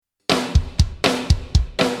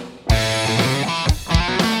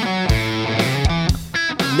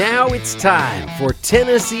Now it's time for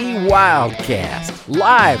Tennessee Wildcast,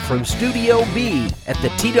 live from Studio B at the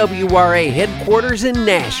TWRA headquarters in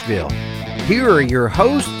Nashville. Here are your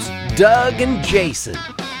hosts, Doug and Jason.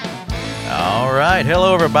 All right.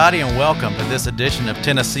 Hello, everybody, and welcome to this edition of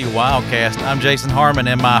Tennessee Wildcast. I'm Jason Harmon,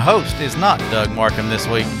 and my host is not Doug Markham this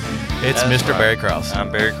week. It's That's Mr. right. Barry Cross.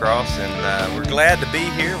 I'm Barry Cross, and we're glad to be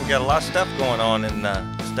here. We got a lot of stuff going on in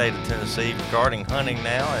the state of Tennessee regarding hunting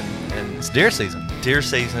now, and It's deer season. deer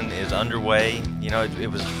season is underway. You know, it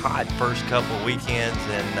was hot first couple of weekends,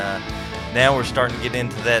 and now we're starting to get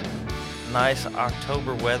into that nice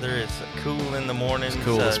October weather. It's cool in the mornings. It's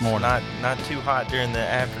cool this morning. It's not too hot during the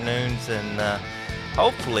afternoons, and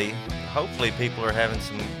hopefully people are having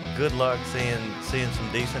some good luck seeing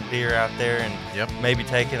some decent deer out there, and maybe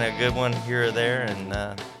taking a good one here or there. And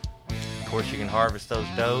of course, you can harvest those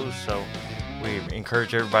does, so we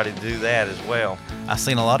encourage everybody to do that as well. I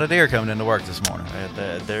seen a lot of deer coming into work this morning.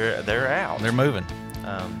 They're out. They're moving.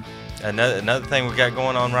 Another thing we got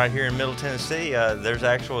going on right here in Middle Tennessee, there's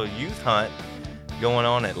actual youth hunt going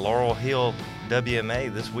on at Laurel Hill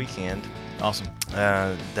WMA this weekend. Awesome.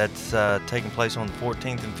 That's taking place on the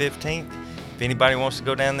 14th and 15th. If anybody wants to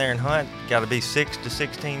go down there and hunt, got to be 6 to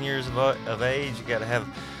 16 years of age. You got to have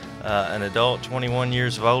an adult 21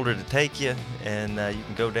 years of older to take you, and you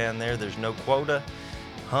can go down there. There's no quota.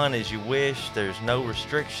 Hunt as you wish. There's no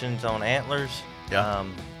restrictions on antlers. Yeah.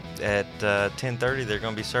 At 10:30, they're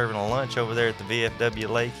going to be serving a lunch over there at the VFW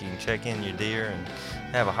Lake. You can check in your deer and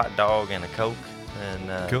have a hot dog and a Coke.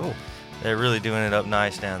 And Cool. They're really doing it up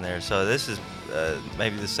nice down there. So this is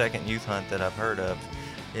maybe the second youth hunt that I've heard of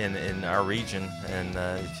in our region. And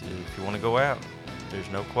if you want to go out, there's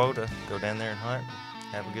no quota. Go down there and hunt.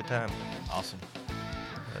 Have a good time. Awesome.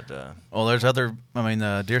 But, Well, there's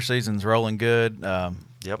deer season's rolling good. rolling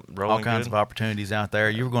all kinds good. of opportunities out there.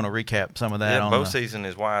 You were going to recap some of that Yeah, on bow season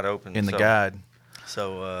is wide open. in the guide.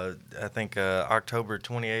 So I think October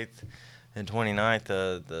 28th and 29th,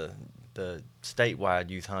 the statewide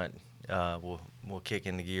youth hunt will kick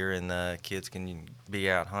into gear, and kids can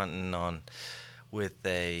be out hunting with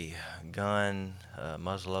a gun,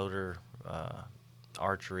 muzzleloader,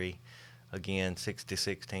 archery. Again, 6 to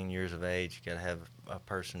 16 years of age. You got to have a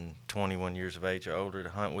person 21 years of age or older to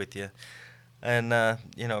hunt with you. And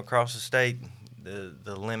across the state,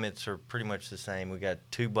 the limits are pretty much the same. We got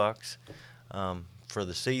 2 bucks for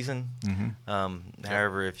the season. Mm-hmm.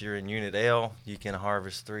 However, if you're in Unit L, you can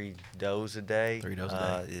harvest 3 does a day. 3 does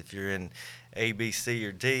a day. If you're in A, B, C,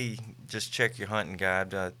 or D, just check your hunting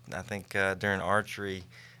guide. I think during archery,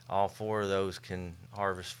 all 4 of those can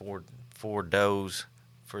harvest four does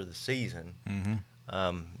for the season.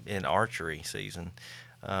 Mm-hmm. In archery season.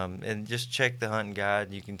 And just check the hunting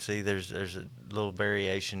guide. You can see there's a little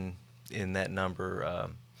variation in that number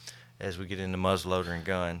as we get into muzzleloader and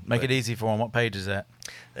gun. Make it easy for them. What page is that?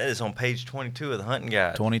 That is on page 22 of the hunting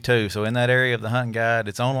guide. 22. So in that area of the hunting guide,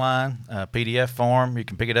 it's online, PDF form. You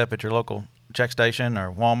can pick it up at your local check station or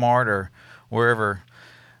Walmart or wherever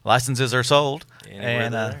licenses are sold. Anywhere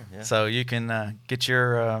And there, yeah. so you can get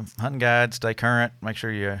your hunting guide, stay current, make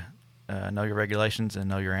sure you know your regulations and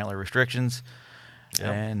know your antler restrictions. Yep.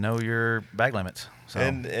 And know your bag limits. So.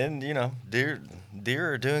 And deer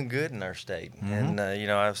are doing good in our state. Mm-hmm. And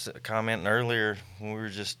I was commenting earlier when we were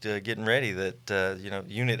just getting ready that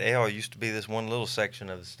Unit L used to be this one little section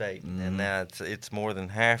of the state, Mm-hmm. and now it's more than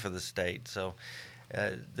half of the state. So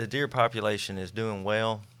the deer population is doing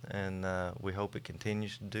well, and we hope it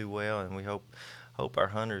continues to do well, and we hope our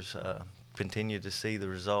hunters continue to see the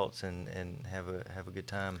results and have a good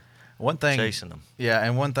time. One thing, chasing them. Yeah,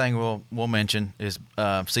 and one thing we'll mention is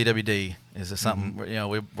CWD is something.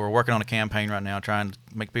 Mm-hmm. We're working on a campaign right now trying to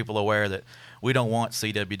make people aware that we don't want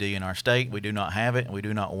CWD in our state. We do not have it. We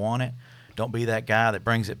do not want it. Don't be that guy that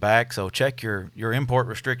brings it back. So check your import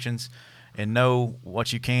restrictions and know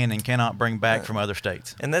what you can and cannot bring back from other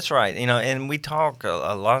states. And that's right. And we talk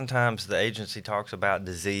a lot of times. The agency talks about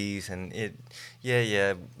disease, and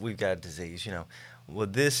we've got disease. Well,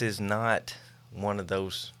 this is not one of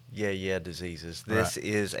those. Diseases. This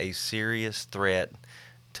is a serious threat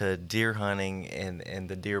to deer hunting and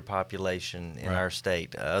the deer population in our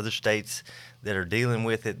state. Other states that are dealing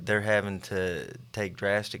with it, they're having to take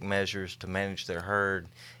drastic measures to manage their herd,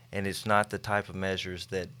 and it's not the type of measures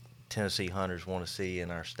that Tennessee hunters want to see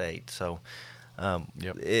in our state. So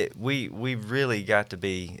we've really got to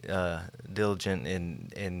be diligent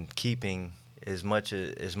in keeping as much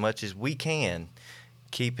as we can,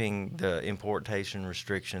 keeping the importation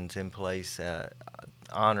restrictions in place,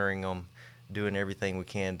 honoring them, doing everything we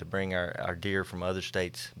can to bring our deer from other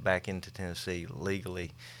states back into Tennessee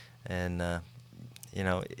legally. And,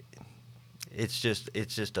 it's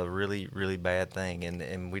just a really, really bad thing,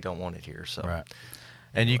 and we don't want it here. So right.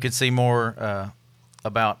 And you can see more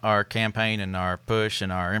about our campaign and our push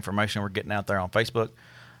and our information we're getting out there on Facebook.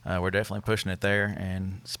 We're definitely pushing it there.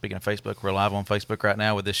 And speaking of Facebook, we're live on Facebook right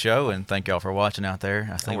now with this show. And thank y'all for watching out there.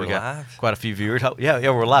 I think we got live? quite a few viewers. Yeah,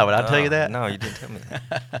 we're live. Did I tell you that? No, you didn't tell me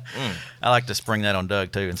that. I like to spring that on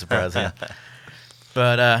Doug too and surprise him.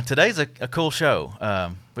 But today's a cool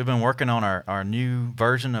show. We've been working on our new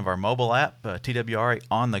version of our mobile app, TWRA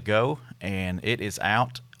On the Go, and it is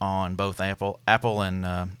out on both Apple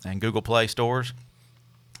and Google Play stores.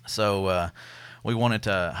 So we wanted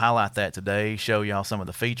to highlight that today, show y'all some of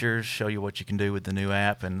the features, show you what you can do with the new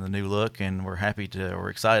app and the new look, and we're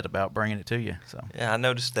excited about bringing it to you. So yeah, I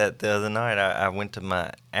noticed that the other night. I went to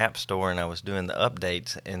my app store and I was doing the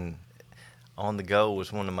updates, and On the Go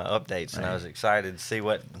was one of my updates, and I was excited to see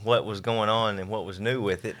what was going on and what was new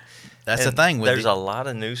with it. That's and the thing. There's a lot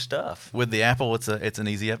of new stuff with the Apple. It's an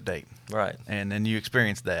easy update, right? And then you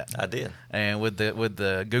experienced that. I did. And with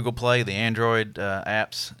the Google Play, the Android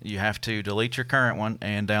apps, you have to delete your current one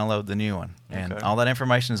and download the new one. And all that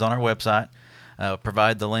information is on our website.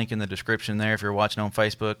 Provide the link in the description there if you're watching on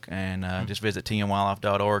Facebook, and just visit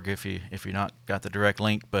tnwildlife.org if you're not got the direct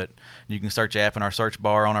link. But you can search app in our search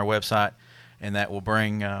bar on our website, and that will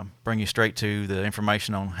bring you straight to the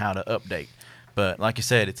information on how to update. But like you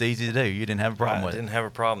said, it's easy to do. You didn't have a problem with it. I didn't have a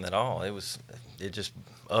problem at all. It just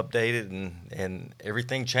updated and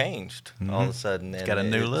everything changed all of a sudden. It's got a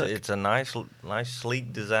new look. It's a nice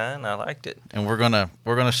sleek design. I liked it. And we're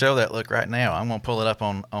gonna show that look right now. I'm gonna pull it up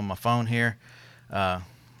on my phone here. And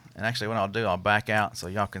actually, what I'll do, I'll back out so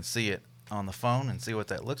y'all can see it on the phone and see what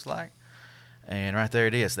that looks like. And right there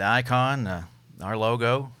it is, the icon, our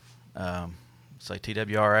logo. Say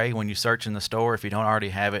TWRA. When you search in the store, if you don't already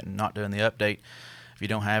have it and not doing the update, if you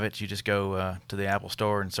don't have it, you just go to the Apple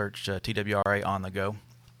Store and search TWRA On the Go.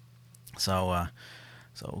 So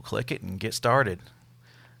we'll click it and get started.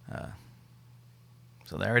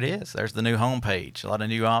 So there it is. There's the new home page. A lot of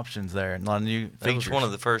new options there and a lot of new features. That was one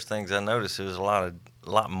of the first things I noticed. It was a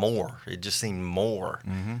lot more. It just seemed more.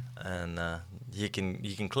 And you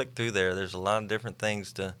can click through there. There's a lot of different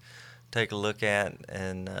things to take a look at,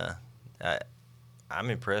 and I'm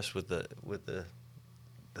impressed with the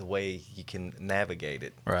way you can navigate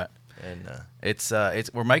it. Right. And it's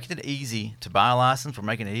we're making it easy to buy a license. We're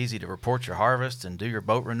making it easy to report your harvest and do your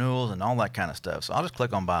boat renewals and all that kind of stuff. So I'll just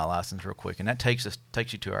click on buy a license real quick, and that takes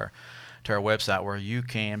you to our website where you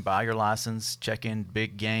can buy your license, check in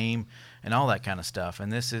big game, and all that kind of stuff. And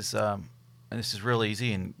this is real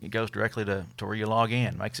easy, and it goes directly to where you log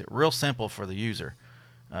in. Makes it real simple for the user.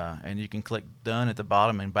 And you can click done at the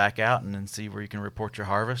bottom and back out, and then see where you can report your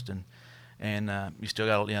harvest. And you still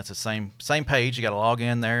got it's the same page. You got to log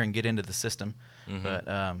in there and get into the system.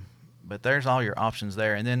 But there's all your options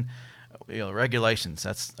there. And then regulations.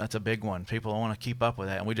 That's a big one. People want to keep up with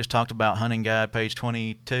that. And we just talked about hunting guide page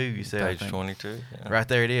 22. You said page 22. Yeah. Right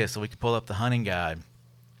there it is. So we can pull up the hunting guide.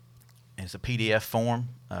 And it's a PDF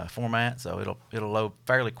format, so it'll load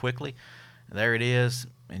fairly quickly. There it is.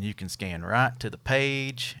 And you can scan right to the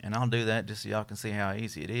page, and I'll do that just so y'all can see how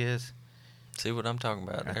easy it is. See what I'm talking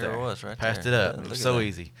about? Right there it was, right Passed there. Passed it up. Yeah, it was so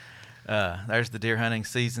easy. There's the deer hunting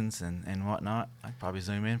seasons and whatnot. I can probably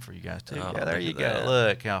zoom in for you guys too. Oh, yeah, there you go. that.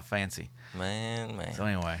 Look how fancy. Man. So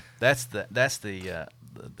anyway, that's the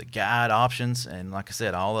guide options, and like I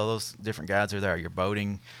said, all of those different guides are there. Your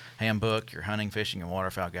boating handbook, your hunting, fishing, and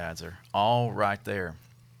waterfowl guides are all right there.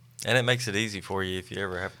 And it makes it easy for you if you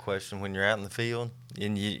ever have a question when you're out in the field,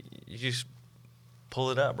 and you just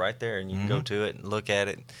pull it up right there, and you can go to it and look at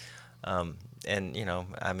it. And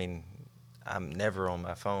I'm never on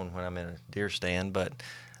my phone when I'm in a deer stand, but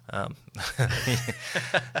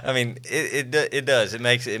it does. It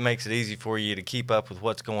makes it easy for you to keep up with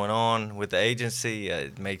what's going on with the agency.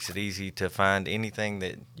 It makes it easy to find anything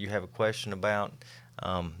that you have a question about.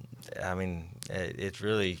 It's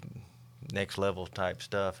really next level type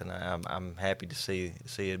stuff, and I'm happy to see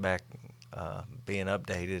it back being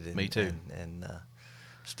updated. And, Me too. And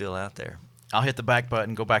still out there. I'll hit the back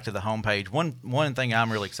button, go back to the home page. One thing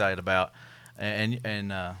I'm really excited about,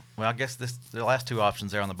 and I guess the last two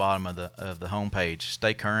options there on the bottom of the home page: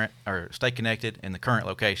 stay current or stay connected in the current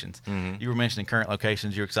locations. You were mentioning current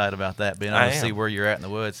locations. You're excited about that, being able to see where you're at in the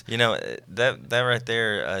woods. That right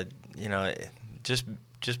there.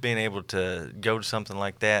 Just being able to go to something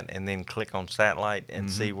like that and then click on satellite and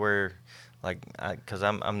see where, because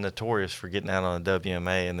I'm notorious for getting out on a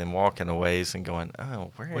WMA and then walking a ways and going,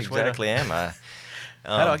 oh, where exactly am I?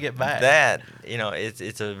 How do I get back? That,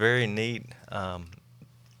 it's a very neat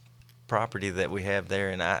property that we have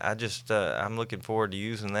there, and I'm looking forward to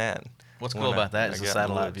using that. What's cool about that is the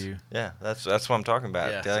satellite view. Yeah, that's what I'm talking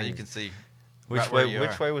about. Yeah, so you can see which right way. where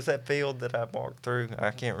Which way was that field that I walked through?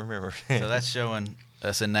 I can't remember. So that's showing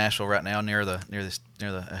us in Nashville right now, near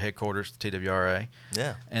the headquarters, the TWRA.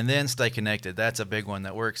 Yeah. And then Stay Connected. That's a big one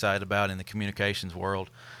that we're excited about in the communications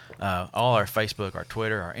world. All our Facebook, our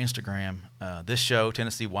Twitter, our Instagram. This show,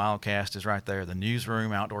 Tennessee Wildcast, is right there. The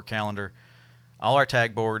newsroom, outdoor calendar, all our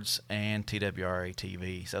tag boards, and TWRA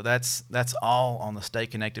TV. So that's all on the Stay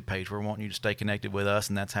Connected page. We're wanting you to stay connected with us,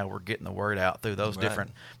 and that's how we're getting the word out through those different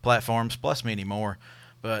platforms, plus many more.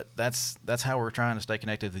 But that's how we're trying to stay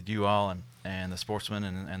connected with you all and the sportsmen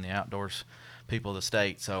and the outdoors people of the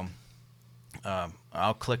state. So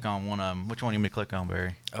I'll click on one of them. Which one do you want me to click on,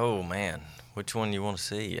 Barry? Oh, man. Which one you want to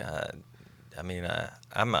see? I'm a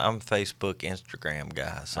Facebook, Instagram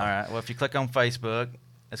guy. So. All right. Well, if you click on Facebook,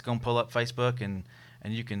 it's going to pull up Facebook, and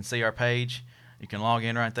you can see our page. You can log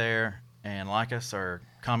in right there and like us or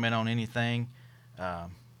comment on anything.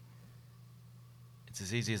 It's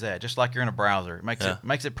as easy as that, just like you're in a browser. It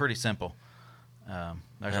makes it pretty simple.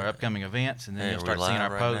 There's our upcoming events, and then you'll start seeing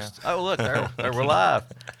our posts. Oh, look, there we're live.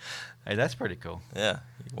 Hey, that's pretty cool. Yeah,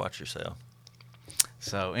 you watch yourself.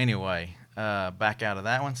 So anyway, back out of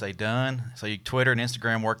that one, say done. So you Twitter and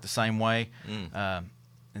Instagram work the same way.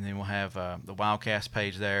 And then we'll have the Wildcast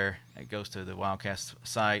page there. It goes to the Wildcast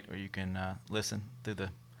site, or you can listen through the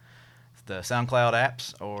SoundCloud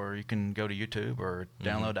apps, or you can go to YouTube or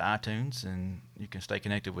download to iTunes, and you can stay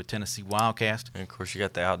connected with Tennessee Wildcast. And of course, you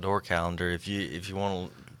got the outdoor calendar. If you want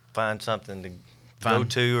to find something to go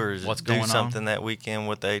to or do something that weekend,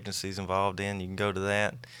 what the agency's involved in, you can go to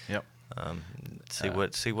that. Yep. See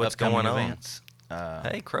what's going on. Events.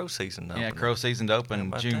 Hey, crow season open. Yeah, crow season's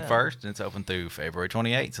open June 1st, and it's open through February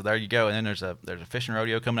 28th. So there you go. And then there's a fishing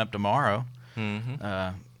rodeo coming up tomorrow.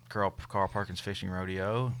 Mm-hmm. Carl Perkins Fishing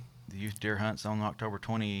Rodeo. The youth deer hunt's on October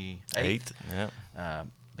 28th. Yeah.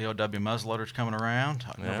 BLW muzzleloader's coming around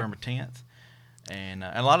November 10th. And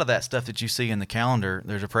a lot of that stuff that you see in the calendar,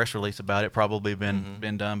 there's a press release about it, probably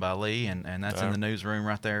been done by Lee, and that's in the newsroom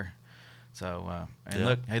right there. So,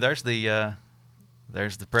 look, hey, there's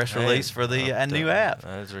the press release for the new app.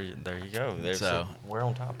 There you go. So we're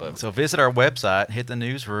on top of it. So visit our website, hit the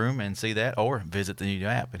newsroom, and see that, or visit the new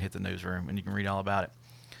app and hit the newsroom, and you can read all about it.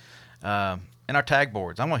 And our tag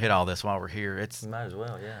boards. I'm going to hit all this while we're here. Might as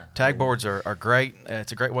well, yeah. Tag boards are great.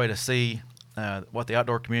 It's a great way to see what the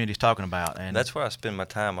outdoor community is talking about. And that's where I spend my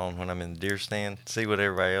time on when I'm in the deer stand, see what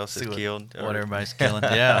everybody else has killed. What everybody's killing,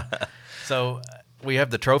 yeah. So we have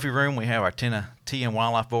the trophy room. We have our TN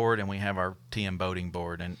wildlife board, and we have our TN boating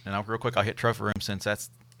board. And real quick, I'll hit trophy room since that's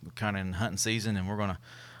kind of in hunting season, and we're going to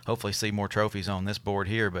hopefully see more trophies on this board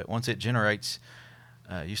here. But once it generates,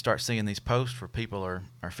 you start seeing these posts where people are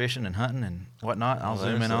fishing and hunting and whatnot. I'll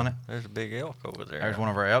zoom in on it. There's a big elk over there. There's one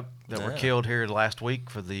of our elk that were killed here last week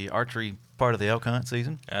for the archery part of the elk hunt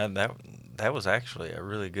season. That was actually a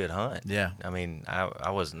really good hunt. Yeah. I mean,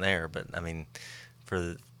 I wasn't there, but I mean,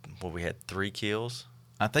 we had 3 kills.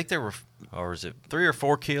 I think there were, or was it 3 or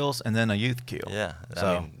 4 kills and then a youth kill? Yeah. So,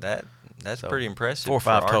 I mean, that's pretty impressive. 4 or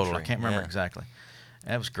 5 total. Archery. I can't remember exactly.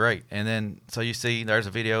 That was great. And then, so you see, there's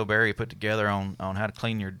a video Barry put together on how to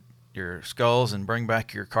clean your skulls and bring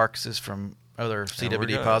back your carcasses from other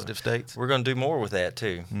CWD positive states. We're going to do more with that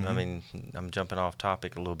too. Mm-hmm. I mean, I'm jumping off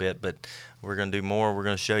topic a little bit, but we're going to do more. We're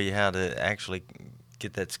going to show you how to actually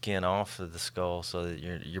get that skin off of the skull so that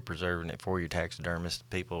you're preserving it for your taxidermist.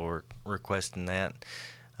 People were requesting that.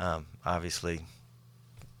 Obviously,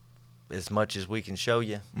 as much as we can show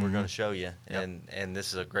you, we're going to show you, and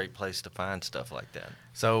this is a great place to find stuff like that.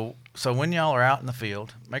 So when y'all are out in the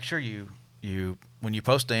field, make sure you when you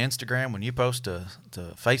post to Instagram, when you post to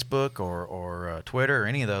Facebook or Twitter or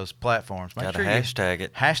any of those platforms, make sure you hashtag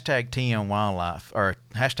it. Hashtag TN Wildlife or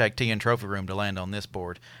hashtag TN Trophy Room to land on this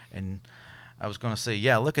board. And I was going to say,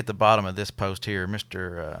 look at the bottom of this post here,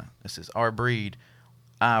 this is R Breed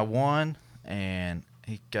I1, and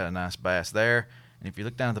he got a nice bass there. And if you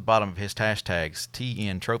look down at the bottom of his hashtags,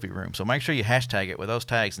 TN Trophy Room. So make sure you hashtag it with those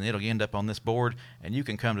tags, and it'll end up on this board. And you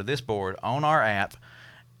can come to this board on our app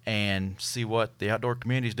and see what the outdoor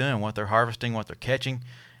community is doing, what they're harvesting, what they're catching.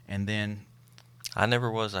 And then I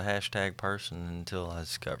never was a hashtag person until I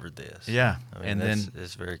discovered this. Yeah. I mean, and then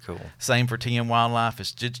it's very cool. Same for TN Wildlife.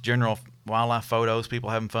 It's just general wildlife photos,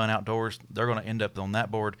 people having fun outdoors. They're going to end up on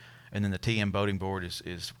that board. And then the TN boating board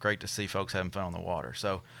is great to see folks having fun on the water.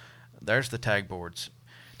 So there's the tag boards.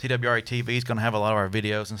 TWRA TV is going to have a lot of our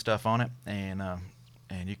videos and stuff on it, and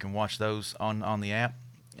you can watch those on the app.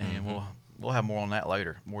 And we'll have more on that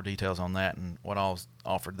later, more details on that and what all's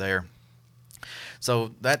offered there.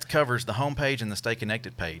 So that covers the homepage and the Stay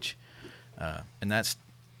Connected page, and that's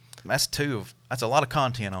that's a lot of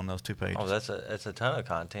content on those 2 pages. Oh, that's a ton of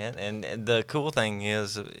content, and the cool thing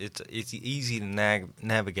is it's easy to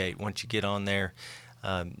navigate once you get on there.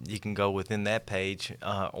 You can go within that page,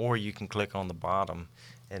 or you can click on the bottom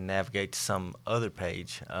and navigate to some other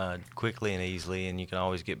page quickly and easily, and you can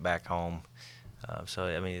always get back home. So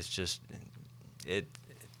I mean, it's just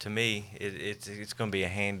to me it's going to be a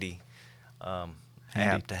handy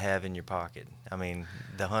app to have in your pocket. I mean,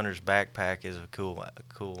 the Hunter's Backpack is a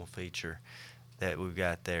cool feature that we've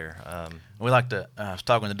got there. We like to. I was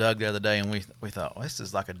talking to Doug the other day, and we thought, well, this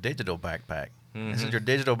is like a digital backpack. Mm-hmm. This is your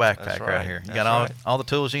digital backpack That's right right. here. You That's got all the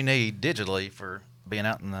tools you need digitally for being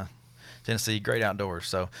out in the Tennessee great outdoors.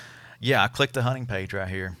 So, yeah, I clicked the hunting page right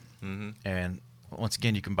here, Mm-hmm. and once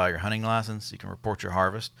again, you can buy your hunting license. You can report your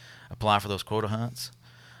harvest, apply for those quota hunts.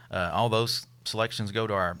 All those selections go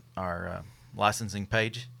to our licensing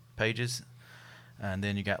pages, and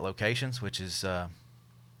then you got locations, which is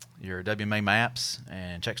your WMA maps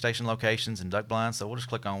and check station locations and duck blinds. So we'll just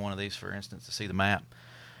click on one of these, for instance, to see the map,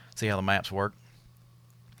 see how the maps work.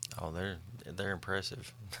 Oh, they're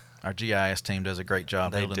impressive. Our GIS team does a great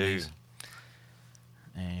job They building do. these.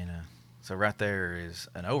 And so right there is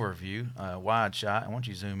an overview, wide shot. And once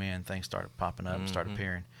you zoom in, things start popping up, start Mhm.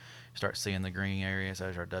 appearing. You start seeing the green areas.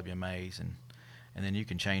 Those are WMAs. And then you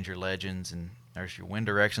can change your legends. And there's your wind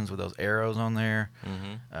directions with those arrows on there.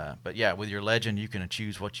 Mm-hmm. But, yeah, with your legend, you can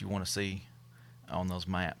choose what you want to see on those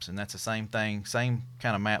maps. And that's the same thing, same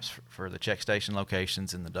kind of maps for the check station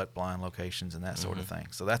locations and the duck blind locations and that sort of thing.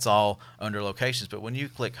 So that's all under locations. But when you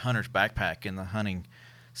click Hunter's Backpack in the hunting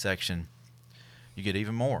section, you get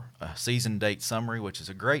even more. A season date summary, which is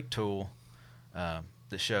a great tool that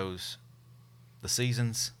shows the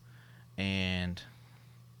seasons and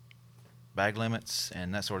bag limits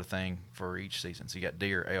and that sort of thing for each season. So you got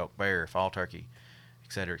deer, elk, bear, fall turkey,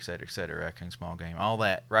 et cetera, raccoon, small game, all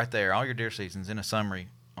that right there, all your deer seasons in a summary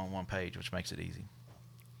on one page, which makes it easy.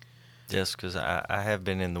 Yes, because I have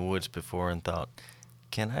been in the woods before and thought,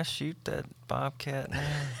 can I shoot that bobcat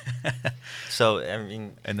now? So I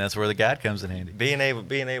mean, And that's where the guide comes in handy. being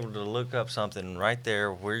able to look up something right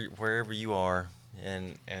there wherever you are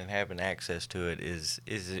and having access to it is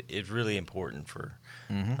really important for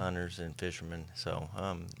Mhm. hunters and fishermen. So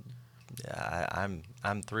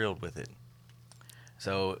I'm thrilled with it.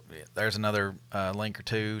 So there's another link or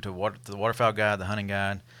two to the waterfowl guide, the hunting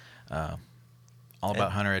guide, all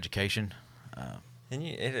about hunter education. And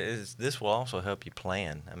this will also help you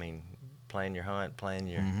plan. I mean, plan your hunt, plan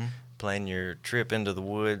your trip into the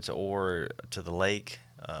woods or to the lake.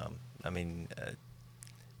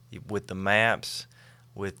 With the maps,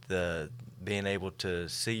 with the being able to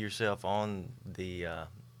see yourself on the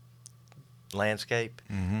landscape,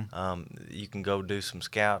 you can go do some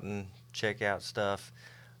scouting, check out stuff,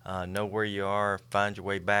 know where you are, find your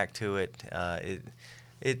way back to it.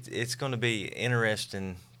 It's going to be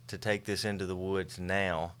interesting to take this into the woods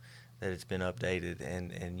now that it's been updated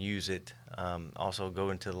and use it. Also go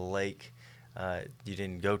into the lake. You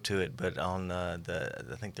didn't go to it, but on I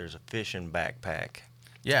think there's a fishing backpack.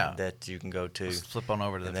 Yeah. That you can go to. Let's flip on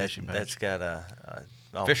over to the And fishing page. That's got a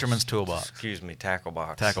Fisherman's toolbox. Excuse me, tackle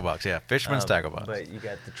box. Tackle box, yeah. Fisherman's tackle box. But you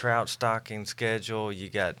got the trout stocking schedule. You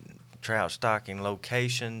got trout stocking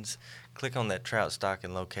locations. Click on that trout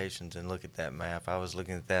stocking locations and look at that map. I was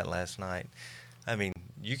looking at that last night. I mean,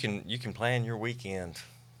 you can plan your weekend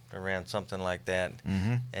around something like that,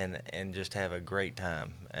 and just have a great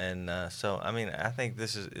time. And so, I mean, I think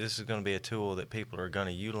this is going to be a tool that people are going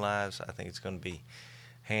to utilize. I think it's going to be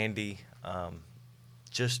handy,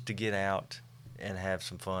 just to get out and have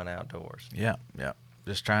some fun outdoors. Yeah.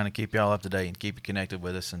 Just trying to keep y'all up to date and keep you connected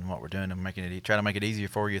with us and what we're doing and try to make it easier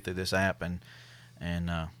for you through this app and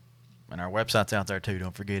our website's out there too.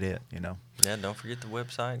 Don't forget it. Yeah, don't forget the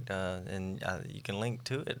website, and you can link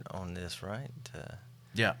to it on this, right?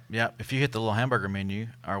 Yeah. If you hit the little hamburger menu,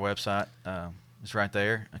 our website is right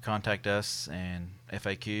there. Contact us and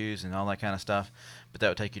FAQs and all that kind of stuff. But that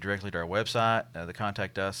would take you directly to our website. The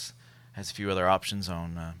Contact Us has a few other options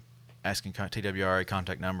on asking TWRA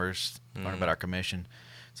contact numbers, learn about our commission.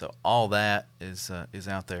 So all that is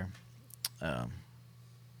out there. And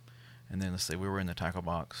then let's see, we were in the tackle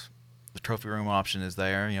box. The trophy room option is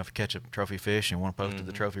there. If you catch a trophy fish and want to post to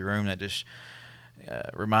the trophy room, that just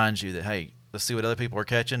reminds you that, hey, let's see what other people are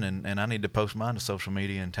catching, and I need to post mine to social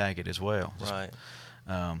media and tag it as well. Right.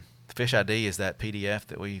 The Fish ID is that PDF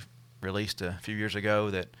that we released a few years ago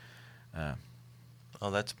that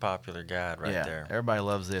that's a popular guide there. Everybody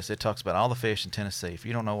loves this. It talks about all the fish in Tennessee. If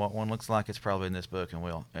you don't know what one looks like, it's probably in this book,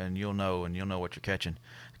 and you'll know what you're catching.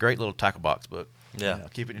 Great little tackle box book. Yeah.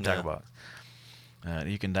 Keep it in your tackle box.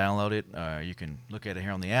 You can download it. You can look at it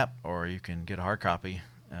here on the app, or you can get a hard copy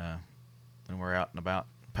when we're out and about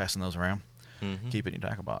passing those around. Mm-hmm. Keep it in your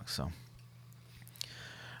tackle box. So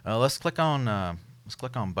let's click on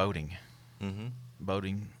boating. Mm-hmm.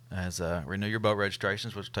 Boating has renew your boat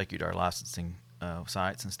registrations, which will take you to our licensing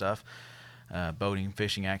sites and stuff. Boating,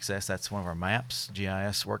 fishing access, that's one of our maps.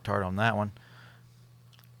 GIS worked hard on that one.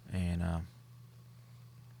 And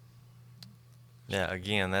yeah,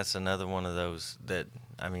 again, that's another one of those that,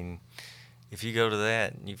 I mean, if you go to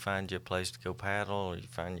that and you find you a place to go paddle, or you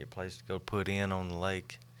find you a place to go put in on the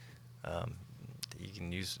lake, you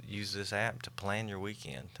can use this app to plan your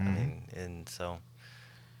weekend. Mm-hmm. I mean, and so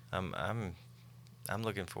I'm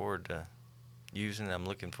looking forward to using it. I'm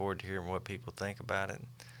looking forward to hearing what people think about it.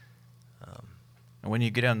 And when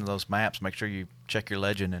you get into those maps, make sure you check your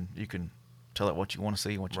legend, and you can tell it what you want to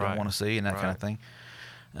see, what you don't want to see, and that kind of thing.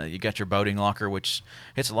 You got your boating locker, which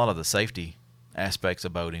hits a lot of the safety aspects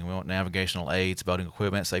of boating. We want navigational aids, boating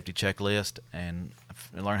equipment, safety checklist, and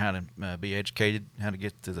learn how to be educated, how to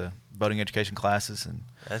get to the boating education classes. And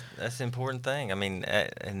that's the important thing. I mean,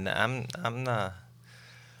 and I'm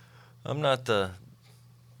not the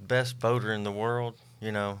best boater in the world,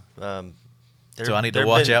 you know. So I need to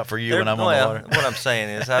watch out for you when I'm on the water. What I'm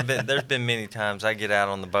saying is, there's been many times I get out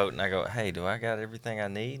on the boat and I go, hey, do I got everything I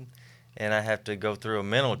need? And I have to go through a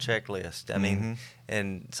mental checklist. I mean,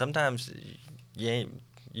 and sometimes you're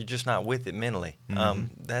just not with it mentally.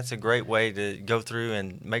 Mm-hmm. That's a great way to go through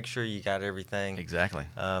and make sure you got everything. Exactly.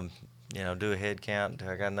 You know, do a head count. Do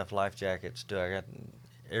I got enough life jackets? Do I got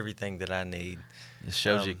everything that I need? It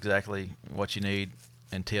shows you exactly what you need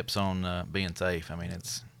and tips on being safe. I mean,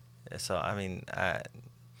 it's... So I mean,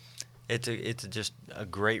 it's just a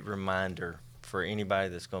great reminder for anybody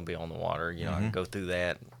that's going to be on the water. You know, go through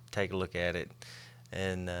that, take a look at it,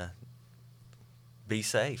 and be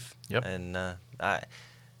safe. Yep. And I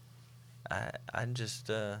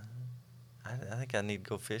think I need to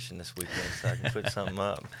go fishing this weekend so I can put something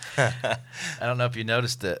up. I don't know if you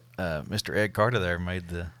noticed that Mr. Ed Carter there made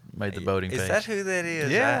the boating page. Is that who that is?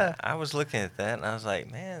 Yeah. I was looking at that and I was like,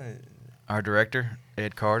 man. Our director,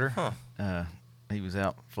 Ed Carter, Huh. He was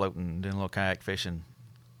out floating, doing a little kayak fishing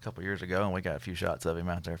a couple years ago, and we got a few shots of him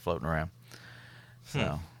out there floating around.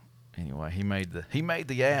 So, anyway, he made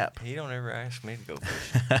the app. He don't ever ask me to go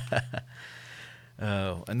fishing.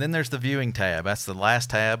 And then there's the viewing tab. That's the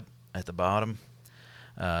last tab at the bottom.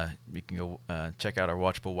 You can go check out our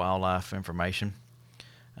Watchable Wildlife information.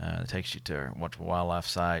 It takes you to our Watchable Wildlife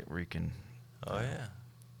site where you can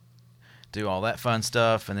do all that fun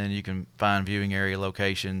stuff, and then you can find viewing area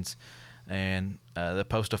locations, and the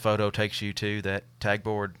post a photo takes you to that tag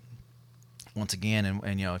board once again.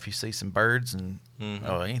 And you know, if you see some birds and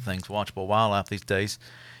anything's watchable wildlife these days,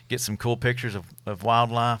 get some cool pictures of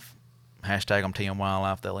wildlife, hashtag them TM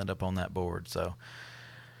Wildlife, they'll end up on that board. So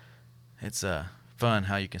it's fun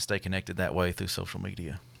how you can stay connected that way through social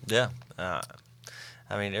media. Yeah. I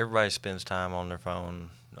mean, everybody spends time on their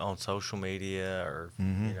phone, on social media, or you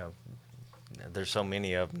know, there's so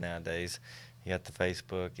many of them nowadays. You got the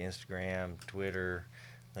Facebook, Instagram, Twitter.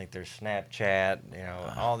 I think there's Snapchat. You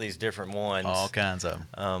know, all these different ones. All kinds of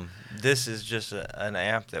them. This is just an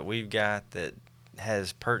app that we've got that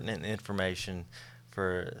has pertinent information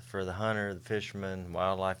for the hunter, the fisherman,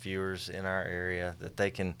 wildlife viewers in our area, that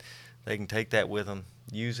they can take that with them,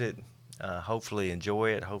 use it, hopefully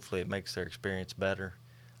enjoy it. Hopefully it makes their experience better,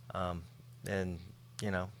 and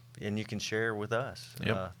you know. And you can share with us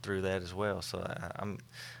through that as well. So I'm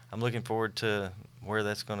looking forward to where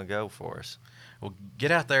that's going to go for us. Well,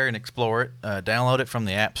 get out there and explore it. Download it from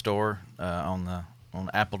the App Store on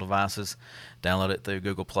Apple devices. Download it through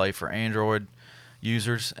Google Play for Android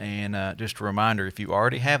users. And just a reminder, if you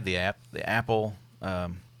already have the app, the Apple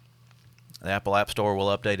App Store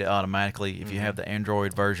will update it automatically. If you have the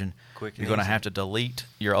Android version, you're going to have to delete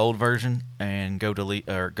your old version and go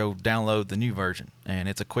download the new version. And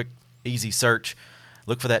it's a quick, easy search.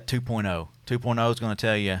 Look for that 2.0. 2.0 is going to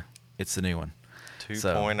tell you it's the new one. 2.0.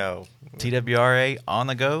 So, TWRA on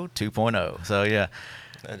the go 2.0. So yeah,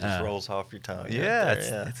 that just rolls off your tongue. Yeah,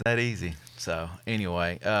 it's that easy. So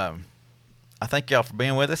anyway, I thank y'all for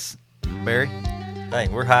being with us, Barry. Hey,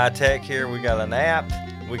 we're high tech here. We got an app.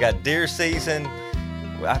 We got deer season.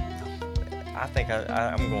 I think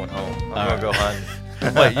I'm going home. I'm going to go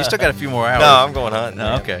hunting. Wait, you still got a few more hours. No, I'm going hunting.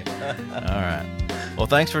 No, okay. All right. Well,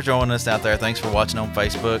 thanks for joining us out there. Thanks for watching on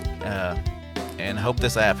Facebook. And hope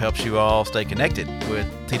this app helps you all stay connected with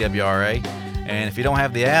TWRA. And if you don't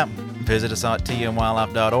have the app, visit us at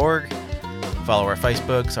tmwildlife.org. Follow our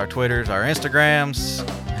Facebooks, our Twitters, our Instagrams.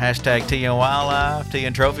 Hashtag TN Wildlife,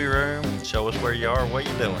 TN Trophy Room. Show us where you are, what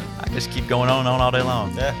you doing. I just keep going on and on all day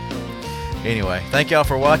long. Yeah. Anyway, thank y'all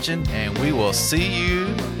for watching, and we will see you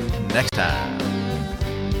next time.